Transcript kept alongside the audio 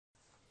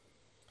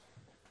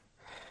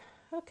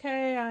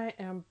Okay, I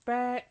am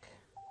back.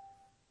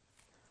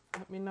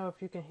 Let me know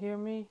if you can hear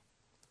me.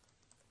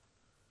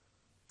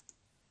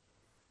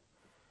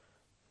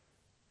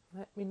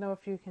 Let me know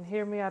if you can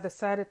hear me. I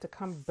decided to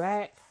come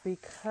back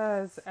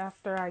because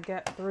after I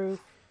got through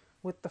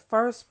with the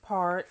first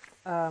part,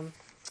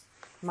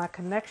 my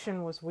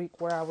connection was weak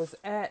where I was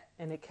at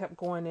and it kept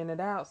going in and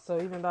out. So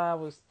even though I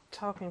was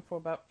talking for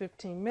about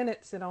 15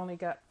 minutes, it only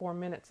got 4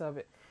 minutes of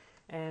it.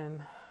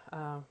 And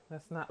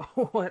that's not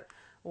what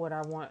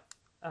I want.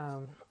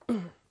 Um,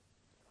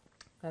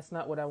 that's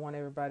not what I want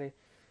everybody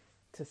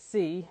to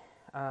see.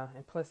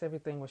 And plus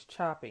everything was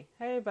choppy.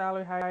 Hey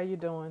Valerie, how are you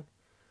doing?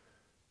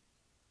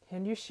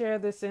 Can you share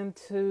this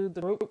into the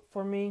group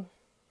for me?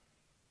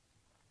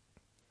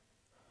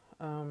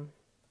 Um,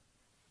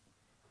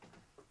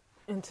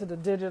 into the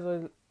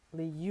Digitally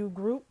You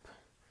group.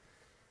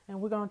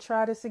 And we're going to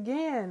try this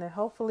again. And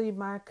hopefully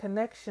my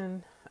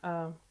connection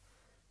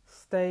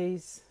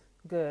stays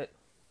good.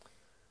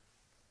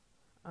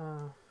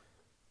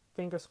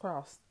 Fingers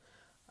crossed.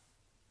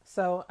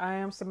 So I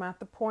am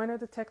Samantha Pointer,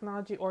 the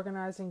technology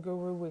organizing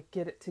guru with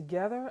Get It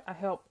Together. I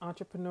help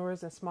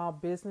entrepreneurs and small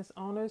business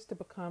owners to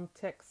become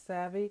tech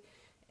savvy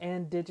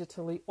and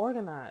digitally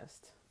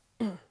organized.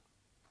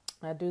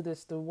 I do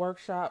this through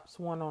workshops,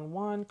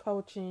 one-on-one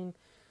coaching,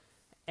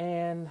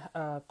 and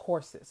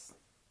courses.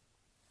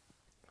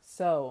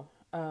 So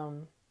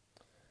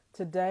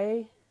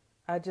today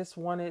I just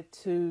wanted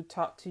to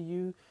talk to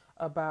you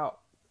about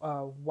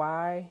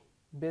why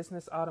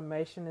business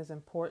automation is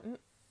important,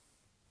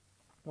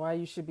 why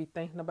you should be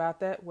thinking about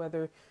that,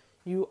 whether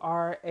you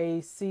are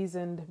a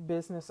seasoned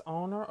business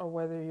owner or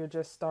whether you're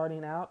just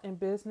starting out in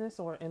business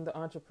or in the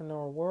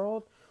entrepreneur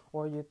world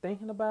or you're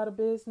thinking about a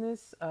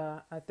business.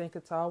 I think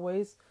it's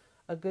always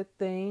a good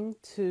thing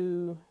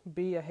to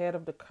be ahead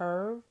of the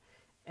curve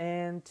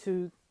and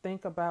to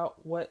think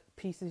about what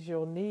pieces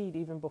you'll need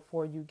even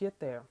before you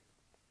get there.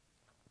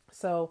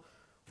 So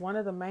one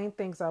of the main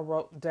things I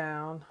wrote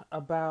down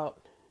about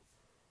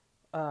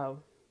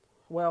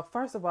well,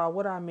 first of all,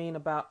 what I mean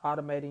about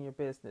automating your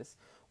business.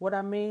 What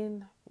I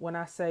mean when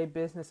I say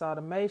business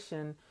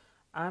automation,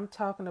 I'm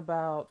talking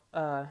about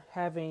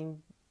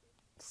having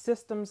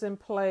systems in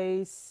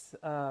place,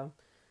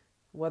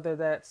 whether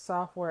that's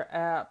software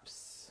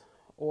apps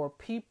or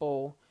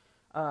people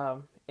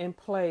in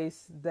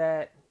place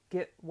that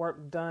get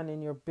work done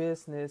in your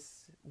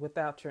business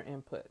without your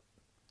input.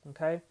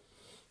 Okay?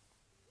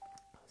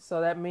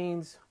 So that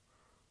means,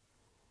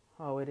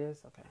 oh, it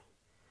is? Okay.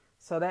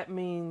 So that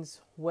means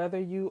whether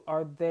you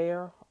are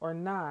there or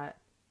not,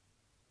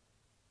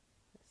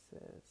 it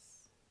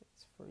says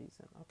it's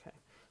freezing. Okay.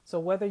 So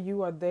whether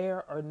you are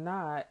there or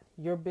not,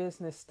 your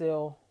business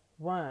still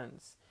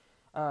runs.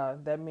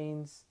 That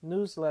means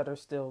newsletter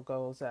still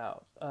goes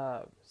out.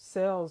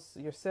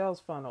 Your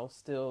sales funnel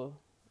still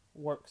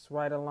works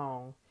right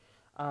along.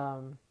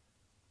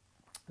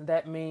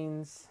 That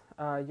means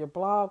your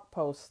blog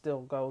post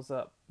still goes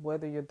up.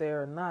 Whether you're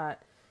there or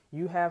not,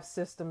 you have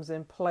systems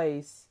in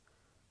place.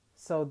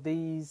 So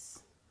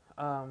these,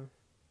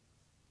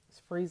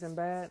 it's freezing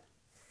bad.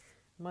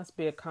 Must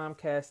be a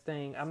Comcast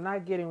thing. I'm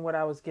not getting what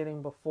I was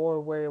getting before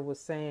where it was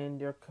saying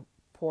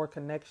poor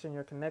connection,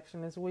 your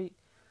connection is weak.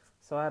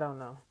 So I don't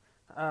know.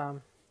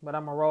 But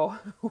I'm going to roll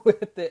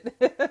with it.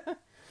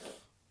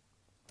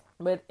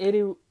 But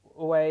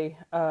anyway,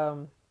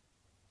 so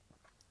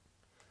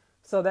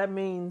that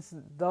means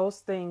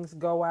those things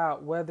go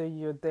out whether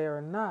you're there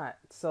or not.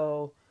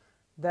 So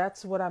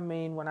that's what I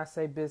mean when I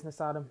say business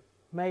automation.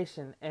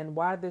 And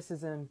why this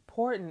is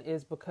important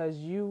is because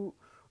you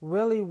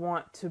really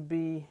want to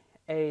be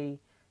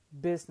a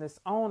business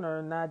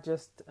owner, not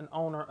just an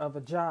owner of a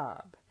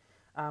job.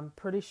 I'm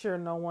pretty sure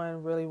no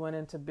one really went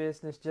into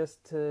business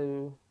just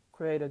to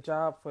create a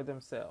job for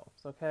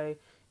themselves, okay?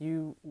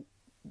 You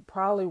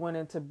probably went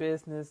into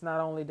business not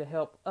only to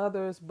help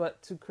others,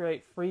 but to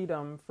create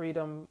freedom,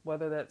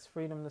 whether that's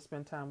freedom to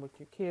spend time with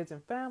your kids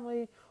and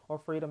family or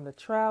freedom to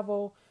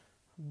travel,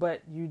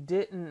 but you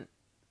didn't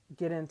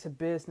get into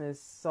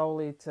business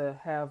solely to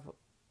have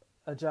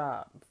a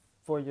job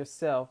for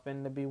yourself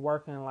and to be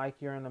working like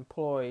you're an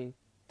employee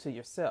to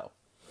yourself.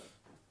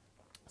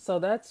 So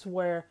that's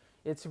where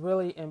it's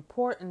really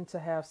important to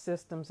have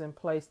systems in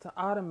place to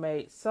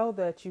automate so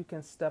that you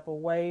can step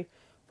away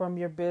from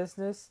your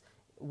business,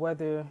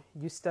 whether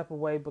you step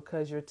away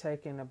because you're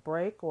taking a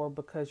break or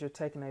because you're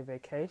taking a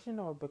vacation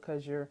or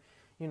because you're,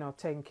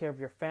 taking care of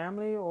your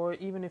family, or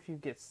even if you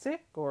get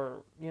sick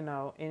or,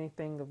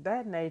 anything of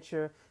that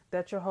nature,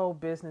 that your whole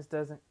business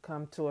doesn't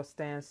come to a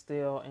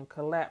standstill and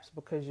collapse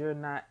because you're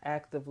not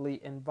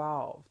actively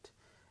involved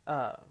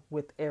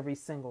with every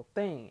single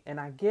thing. And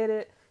I get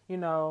it.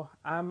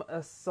 I'm a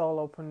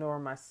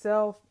solopreneur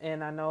myself,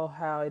 and I know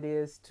how it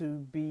is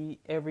to be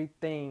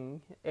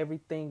everything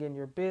in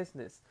your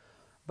business.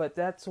 But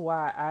that's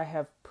why I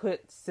have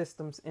put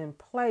systems in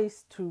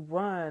place to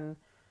run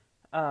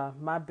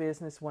my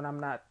business when I'm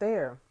not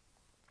there.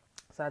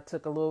 So I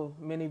took a little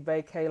mini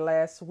vacay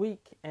last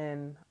week,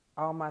 and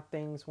all my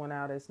things went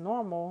out as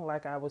normal,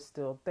 like I was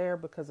still there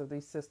because of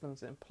these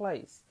systems in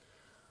place.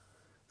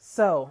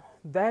 So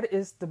that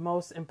is the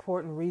most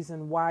important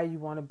reason why you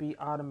want to be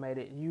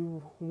automated.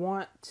 You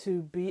want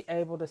to be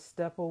able to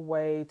step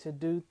away to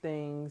do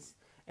things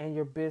and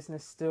your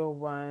business still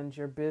runs,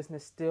 your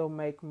business still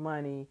make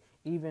money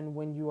even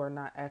when you are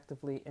not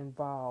actively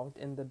involved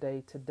in the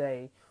day to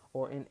day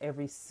or in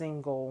every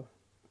single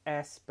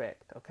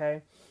aspect,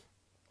 okay?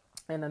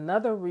 And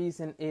another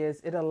reason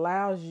is it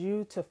allows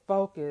you to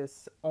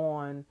focus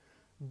on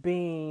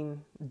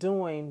doing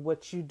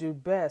what you do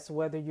best,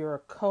 whether you're a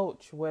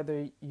coach,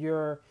 whether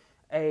you're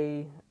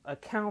a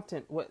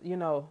accountant,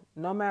 no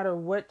matter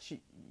what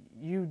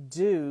you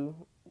do,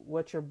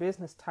 what your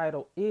business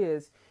title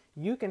is,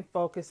 you can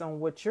focus on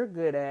what you're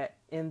good at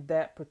in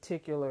that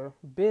particular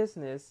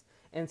business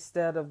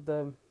instead of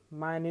the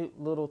minute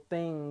little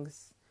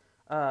things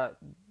uh,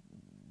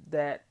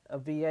 that a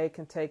VA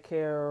can take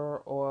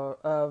care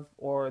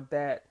or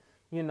that,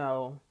 you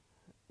know,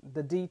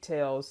 the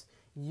details.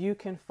 You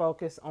can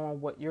focus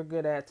on what you're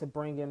good at to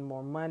bring in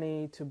more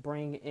money, to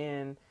bring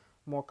in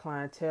more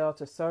clientele,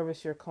 to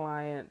service your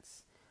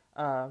clients.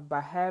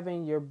 By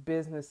having your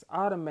business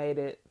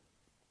automated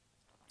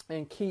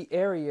in key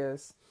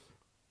areas,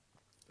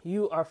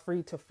 you are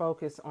free to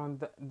focus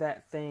on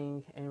that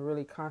thing and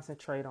really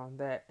concentrate on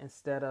that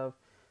instead of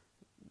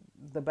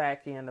the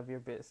back end of your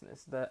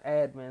business, the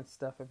admin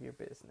stuff of your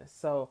business.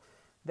 So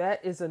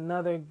that is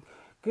another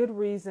good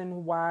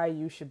reason why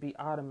you should be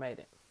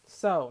automated.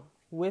 So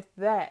with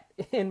that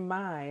in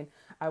mind,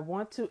 I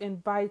want to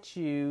invite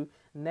you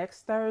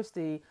next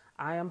Thursday.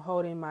 I am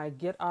holding my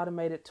Get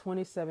Automated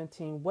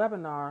 2017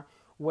 webinar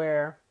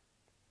where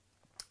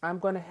I'm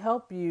going to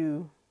help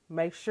you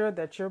make sure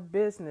that your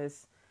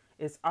business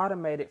is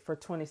automated for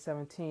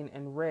 2017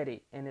 and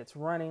ready, and it's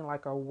running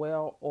like a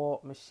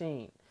well-oiled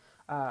machine.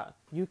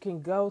 You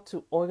can go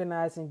to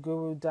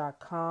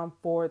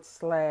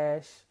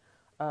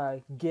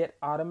organizingguru.com/get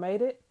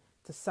automated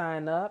to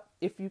sign up.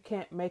 If you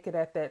can't make it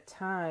at that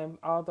time,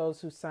 all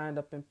those who signed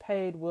up and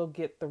paid will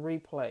get the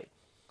replay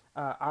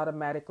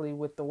automatically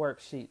with the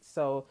worksheet.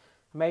 So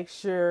make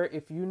sure,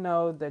 if you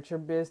know that your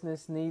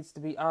business needs to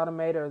be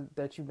automated, or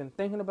that you've been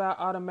thinking about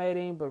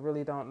automating but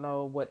really don't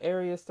know what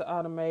areas to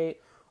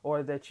automate,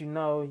 or that I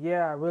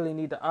really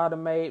need to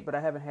automate but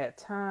I haven't had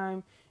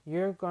time,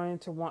 you're going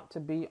to want to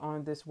be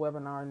on this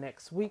webinar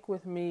next week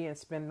with me and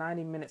spend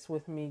 90 minutes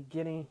with me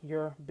getting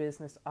your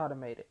business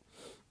automated.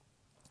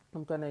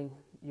 You're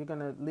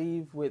gonna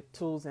leave with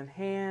tools in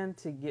hand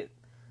to get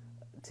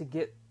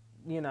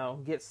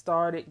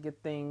started, get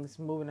things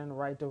moving in the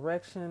right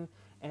direction,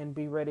 and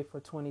be ready for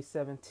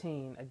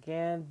 2017.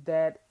 Again,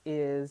 that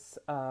is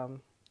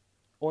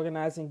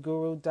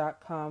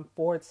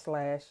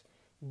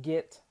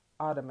organizingguru.com/get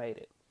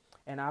automated.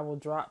 And I will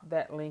drop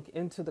that link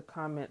into the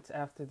comments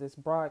after this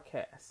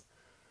broadcast.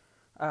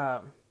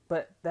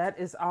 But that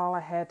is all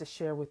I had to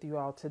share with you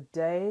all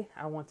today.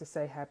 I want to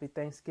say happy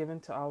Thanksgiving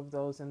to all of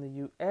those in the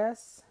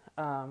U.S.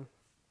 I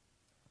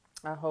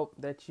hope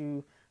that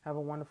you have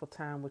a wonderful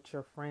time with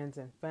your friends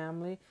and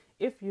family.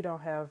 If you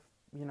don't have,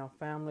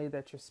 family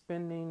that you're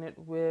spending it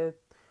with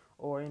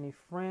or any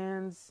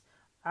friends,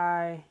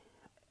 I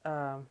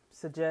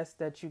suggest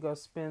that you go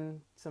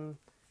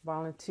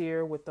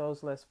volunteer with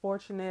those less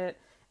fortunate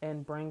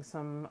and bring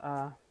some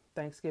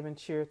Thanksgiving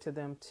cheer to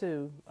them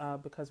too,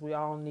 because we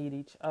all need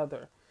each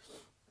other.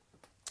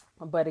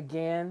 But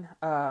again,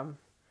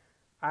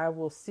 I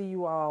will see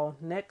you all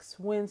next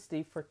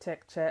Wednesday for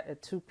Tech Chat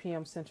at 2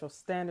 p.m. Central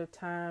Standard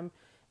Time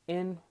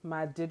in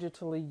my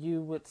Digitally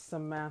You with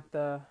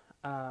Samantha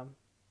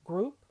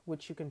group,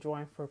 which you can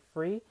join for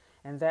free.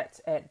 And that's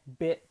at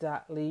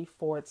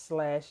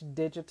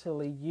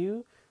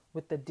bit.ly/digitallyu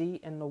with the D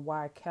and the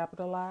Y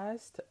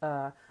capitalized.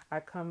 I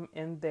come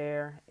in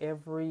there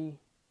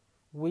every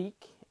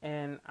week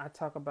and I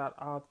talk about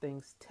all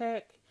things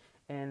tech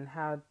and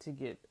how to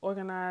get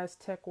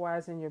organized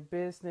tech-wise in your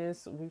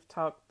business. We've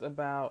talked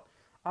about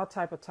all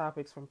type of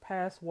topics from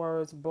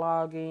passwords,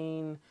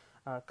 blogging,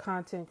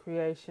 content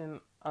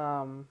creation,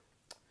 all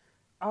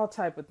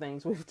type of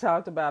things we've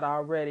talked about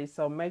already.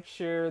 So make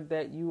sure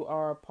that you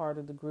are a part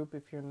of the group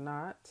if you're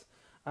not.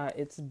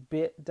 It's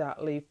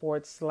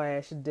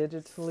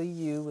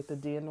bit.ly/digitallyu with the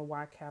D and the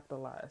Y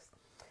capitalized.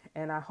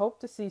 And I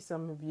hope to see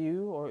some of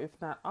you, or if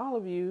not all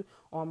of you,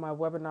 on my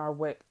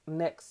webinar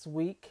next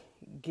week.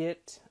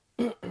 Get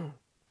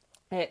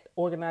at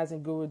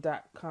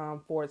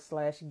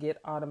organizingguru.com/get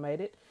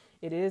automated.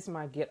 It is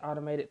my Get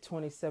Automated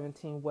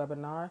 2017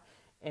 webinar,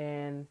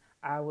 and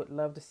I would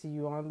love to see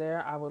you on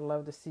there. I would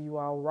love to see you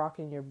all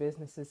rocking your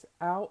businesses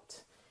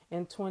out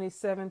in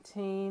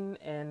 2017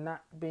 and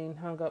not being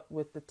hung up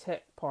with the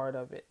tech part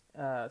of it.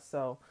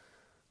 So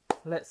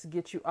let's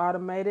get you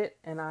automated,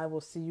 and I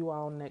will see you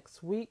all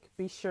next week.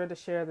 Be sure to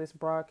share this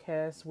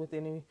broadcast with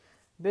any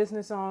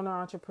business owner,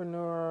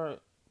 entrepreneur,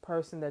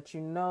 person that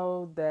you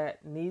know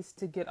that needs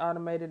to get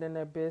automated in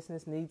their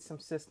business, needs some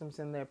systems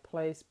in their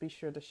place. Be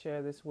sure to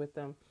share this with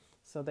them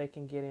so they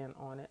can get in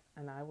on it.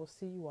 And I will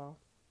see you all.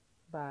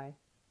 Bye.